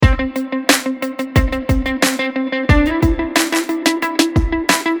Rise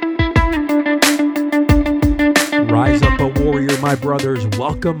up, a warrior, my brothers.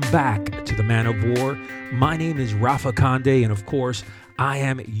 Welcome back to the Man of War. My name is Rafa Conde, and of course, I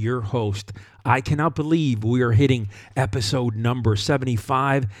am your host. I cannot believe we are hitting episode number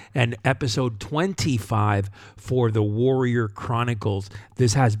 75 and episode 25 for the Warrior Chronicles.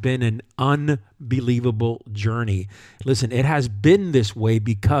 This has been an unbelievable journey. Listen, it has been this way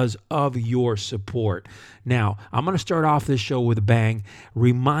because of your support. Now, I'm going to start off this show with a bang,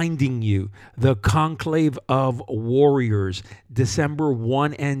 reminding you the Conclave of Warriors, December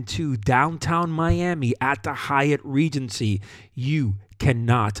 1 and 2, downtown Miami at the Hyatt Regency. You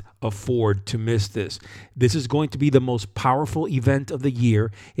cannot afford to miss this. This is going to be the most powerful event of the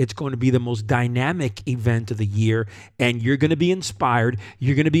year. It's going to be the most dynamic event of the year, and you're going to be inspired.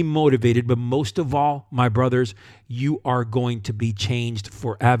 You're going to be motivated, but most of all, my brothers, you are going to be changed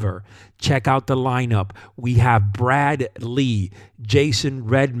forever. Check out the lineup. We have Brad Lee, Jason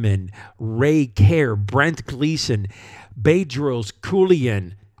Redman, Ray Kerr, Brent Gleason, Bedros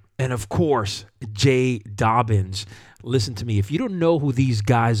Keuilian, and of course, Jay Dobbins. Listen to me. If you don't know who these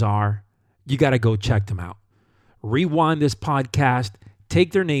guys are, you got to go check them out. Rewind this podcast,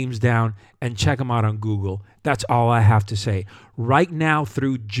 take their names down, and check them out on Google. That's all I have to say. Right now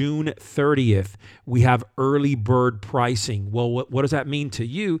through June 30th, we have early bird pricing. Well, what does that mean to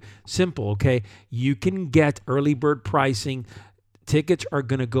you? Simple, okay? You can get early bird pricing. Tickets are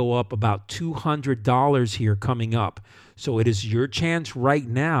going to go up about $200 here coming up. So it is your chance right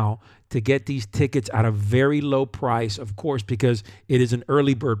now to get these tickets at a very low price, of course, because it is an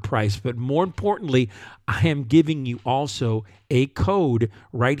early bird price. But more importantly, I am giving you also a code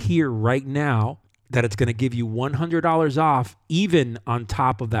right here, right now, that it's going to give you $100 off, even on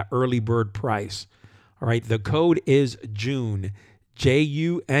top of that early bird price. All right, the code is June.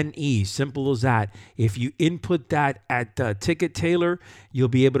 June, simple as that. If you input that at Ticket Tailor, you'll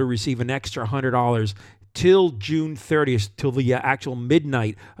be able to receive an extra $100 till June 30th, till the actual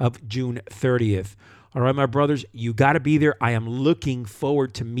midnight of June 30th. All right, my brothers, you got to be there. I am looking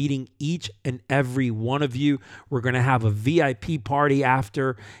forward to meeting each and every one of you. We're going to have a VIP party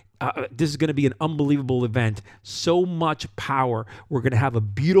after. This is going to be an unbelievable event. So much power. We're going to have a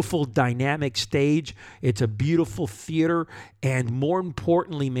beautiful dynamic stage. It's a beautiful theater. And more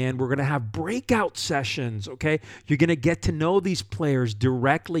importantly, man, we're going to have breakout sessions, okay? You're going to get to know these players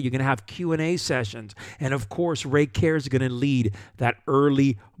directly. You're going to have Q&A sessions. And of course, Ray Kerr is going to lead that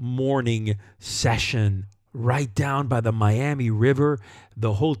early morning session. Right down by the Miami River.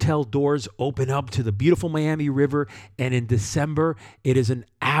 The hotel doors open up to the beautiful Miami River. And in December, it is an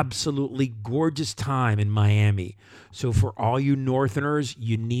absolutely gorgeous time in Miami. So for all you Northerners,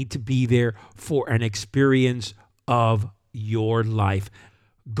 you need to be there for an experience of your life.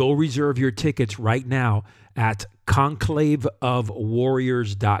 Go reserve your tickets right now at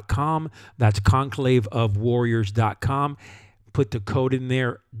conclaveofwarriors.com. That's conclaveofwarriors.com. Put the code in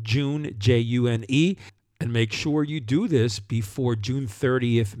there, June, June. And make sure you do this before June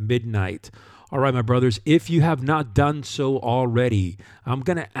 30th midnight. All right, my brothers, if you have not done so already, I'm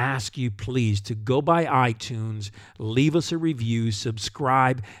going to ask you, please, to go by iTunes, leave us a review,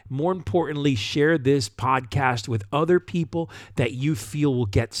 subscribe. More importantly, share this podcast with other people that you feel will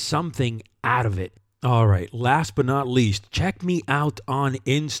get something out of it. All right, last but not least, check me out on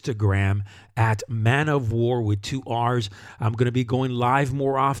Instagram at Man of War with 2 R's. I'm going to be going live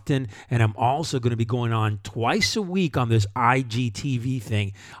more often, and I'm also going to be going on twice a week on this IGTV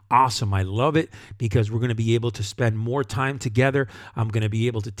thing. Awesome. I love it because we're going to be able to spend more time together. I'm going to be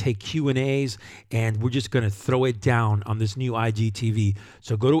able to take Q&As, and we're just going to throw it down on this new IGTV.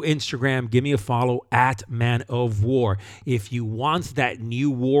 So go to Instagram, give me a follow at Man of War. If you want that new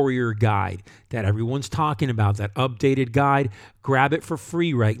warrior guide that everyone's talking about, that updated guide, grab it for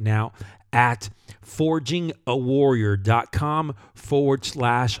free right now at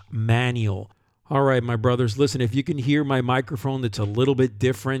forgingawarrior.com/manual. All right, my brothers, listen, if you can hear my microphone that's a little bit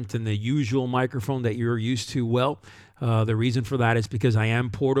different than the usual microphone that you're used to, well, the reason for that is because I am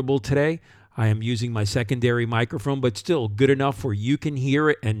portable today. I am using my secondary microphone, but still good enough where you can hear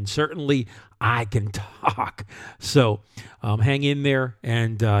it, and certainly I can talk. So hang in there,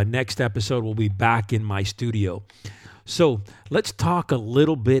 and next episode we'll be back in my studio. So let's talk a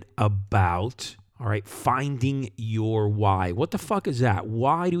little bit about, all right, finding your why. What the fuck is that?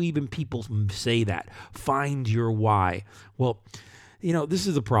 Why do even people say that? Find your why. Well, you know, this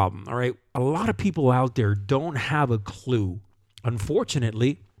is the problem, all right? A lot of people out there don't have a clue.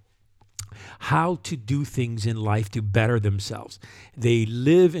 Unfortunately, how to do things in life to better themselves. They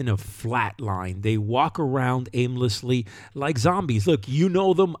live in a flat line. They walk around aimlessly like zombies. Look, you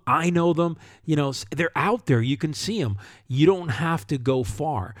know them. I know them. They're out there. You can see them. You don't have to go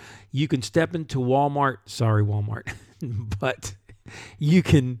far. You can step into Walmart. Sorry, Walmart. But you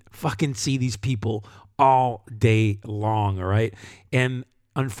can fucking see these people all day long, all right? And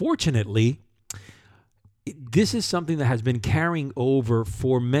unfortunately, this is something that has been carrying over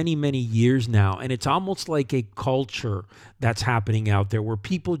for many, many years now. And it's almost like a culture that's happening out there where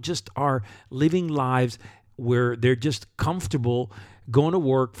people just are living lives where they're just comfortable going to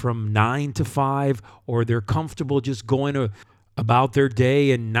work from 9 to 5, or they're comfortable just going about their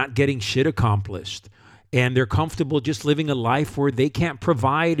day and not getting shit accomplished. And they're comfortable just living a life where they can't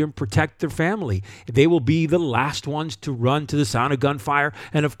provide and protect their family. They will be the last ones to run to the sound of gunfire.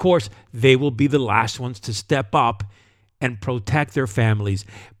 And of course, they will be the last ones to step up and protect their families,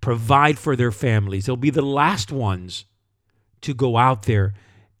 provide for their families. They'll be the last ones to go out there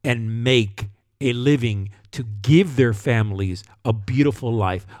and make a living, to give their families a beautiful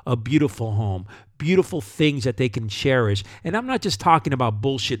life, a beautiful home, beautiful things that they can cherish. And I'm not just talking about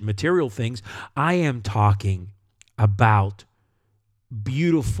bullshit material things. I am talking about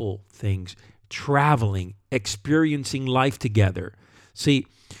beautiful things, traveling, experiencing life together. See,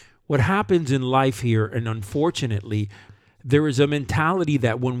 what happens in life here, and unfortunately, there is a mentality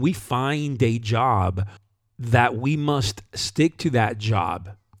that when we find a job, that we must stick to that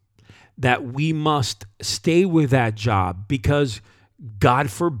job, that we must stay with that job, because God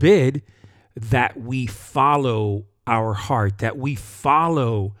forbid that we follow our heart, that we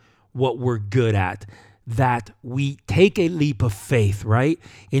follow what we're good at, that we take a leap of faith, right,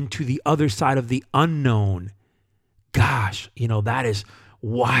 into the other side of the unknown. Gosh, that is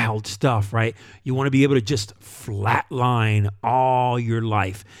wild stuff, right? You want to be able to just flatline all your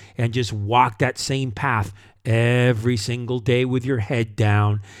life and just walk that same path every single day with your head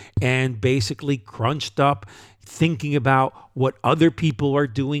down and basically crunched up, thinking about what other people are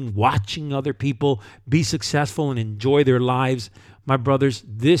doing, watching other people be successful and enjoy their lives. My brothers,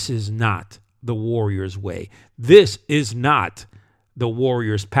 this is not the warrior's way. This is not the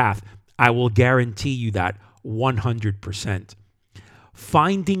warrior's path. I will guarantee you that 100%.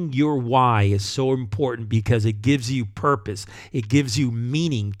 Finding your why is so important because it gives you purpose. It gives you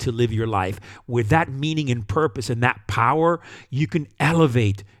meaning to live your life. With that meaning and purpose and that power, you can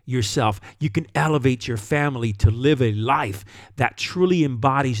elevate yourself. You can elevate your family to live a life that truly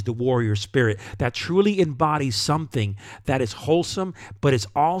embodies the warrior spirit, that truly embodies something that is wholesome, but is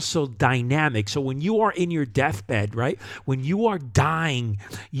also dynamic. So when you are in your deathbed, right, when you are dying,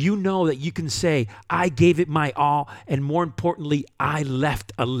 you know that you can say, I gave it my all, and more importantly, I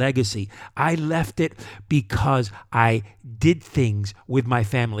left a legacy. I left it because I did things with my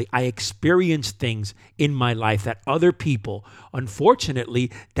family. I experienced things in my life that other people,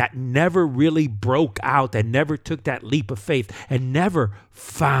 unfortunately, that never really broke out and never took that leap of faith and never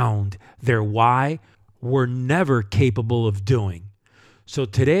found their why, were never capable of doing. So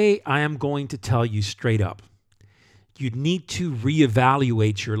today I am going to tell you straight up, you need to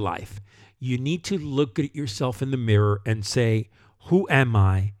reevaluate your life. You need to look at yourself in the mirror and say, who am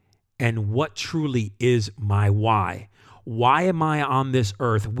I and what truly is my why? Why am I on this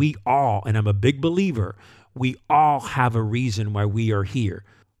earth? We all, and I'm a big believer, we all have a reason why we are here.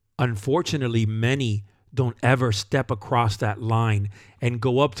 Unfortunately, many don't ever step across that line and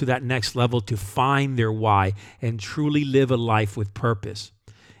go up to that next level to find their why and truly live a life with purpose.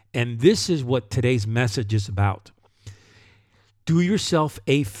 And this is what today's message is about. Do yourself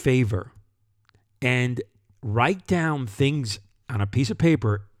a favor and write down things on a piece of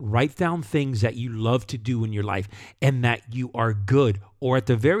paper. Write down things that you love to do in your life and that you are good, or at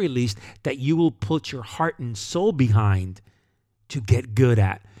the very least, that you will put your heart and soul behind to get good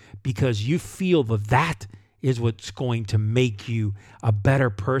at, because you feel that that is what's going to make you a better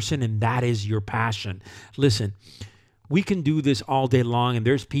person, and that is your passion. Listen, we can do this all day long, and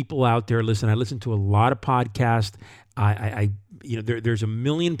there's people out there. Listen, I listen to a lot of podcasts. There's a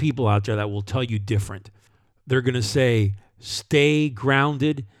million people out there that will tell you different. They're going to say, stay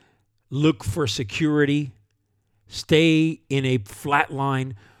grounded, look for security, stay in a flat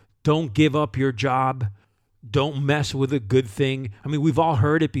line, don't give up your job, don't mess with a good thing. I mean, we've all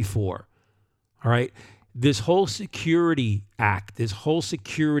heard it before, all right? This whole security act, this whole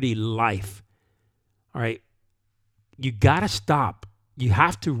security life, all right, you got to stop. You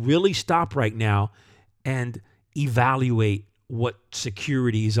have to really stop right now and evaluate what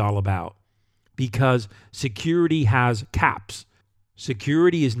security is all about. Because security has caps.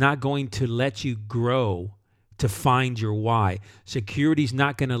 Security is not going to let you grow to find your why. Security is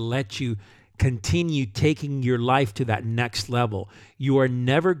not going to let you continue taking your life to that next level. You are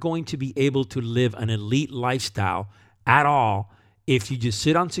never going to be able to live an elite lifestyle at all if you just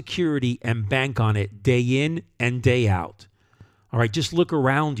sit on security and bank on it day in and day out. All right, just look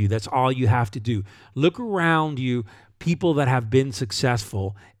around you. That's all you have to do. Look around you, people that have been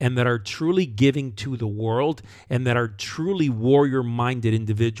successful and that are truly giving to the world and that are truly warrior-minded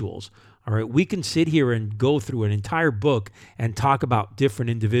individuals. All right, we can sit here and go through an entire book and talk about different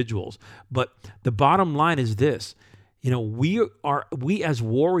individuals. But the bottom line is this. We as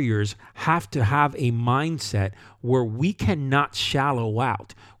warriors have to have a mindset where we cannot shallow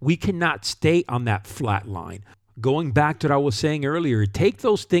out. We cannot stay on that flat line. Going back to what I was saying earlier, take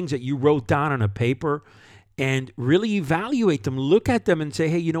those things that you wrote down on a paper and really evaluate them. Look at them and say,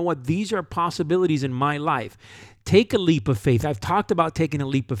 hey, you know what? These are possibilities in my life. Take a leap of faith. I've talked about taking a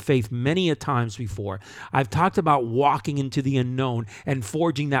leap of faith many a times before. I've talked about walking into the unknown and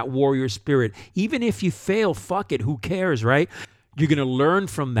forging that warrior spirit. Even if you fail, fuck it. Who cares, right? You're going to learn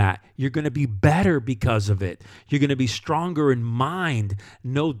from that. You're going to be better because of it. You're going to be stronger in mind.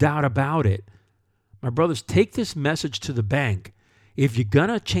 No doubt about it. My brothers, take this message to the bank. If you're going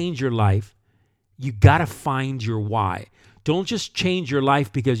to change your life, you got to find your why. Don't just change your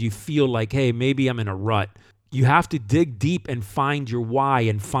life because you feel like, hey, maybe I'm in a rut. You have to dig deep and find your why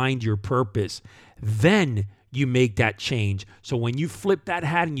and find your purpose. Then you make that change. So when you flip that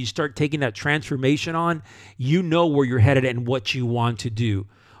hat and you start taking that transformation on, you know where you're headed and what you want to do.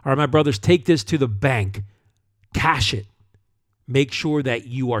 All right, my brothers, take this to the bank. Cash it. Make sure that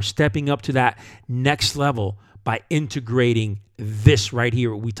you are stepping up to that next level by integrating this right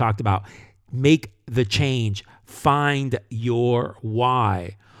here, what we talked about. Make the change. Find your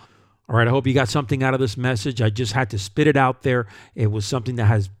why. All right, I hope you got something out of this message. I just had to spit it out there. It was something that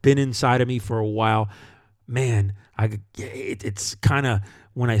has been inside of me for a while. Man, it's kind of,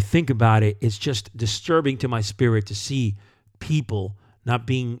 when I think about it, it's just disturbing to my spirit to see people not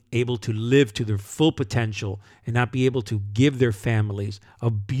being able to live to their full potential and not be able to give their families a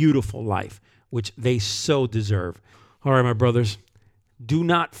beautiful life, which they so deserve. All right, my brothers, do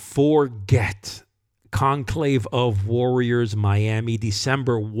not forget Conclave of Warriors Miami,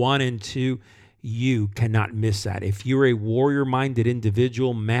 December 1 and 2. You cannot miss that. If you're a warrior-minded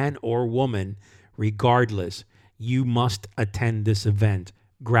individual, man or woman, regardless, you must attend this event.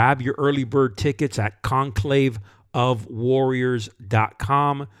 Grab your early bird tickets at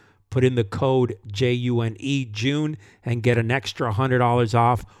conclaveofwarriors.com. Put in the code JUNE, June, and get an extra $100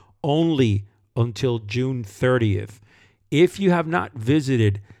 off only until June 30th. If you have not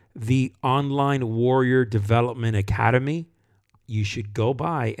visited the Online Warrior Development Academy, you should go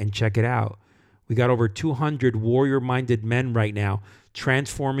by and check it out. We got over 200 warrior-minded men right now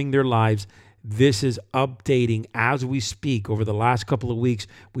transforming their lives. This is updating as we speak. Over the last couple of weeks,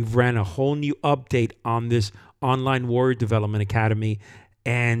 we've ran a whole new update on this Online Warrior Development Academy,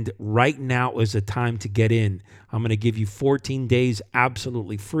 and right now is the time to get in. I'm going to give you 14 days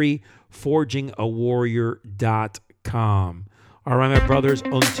absolutely free, forgingawarrior.com. All right, my brothers,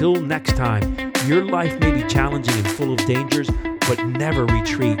 until next time, your life may be challenging and full of dangers, but never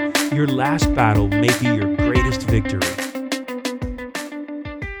retreat. Your last battle may be your greatest victory.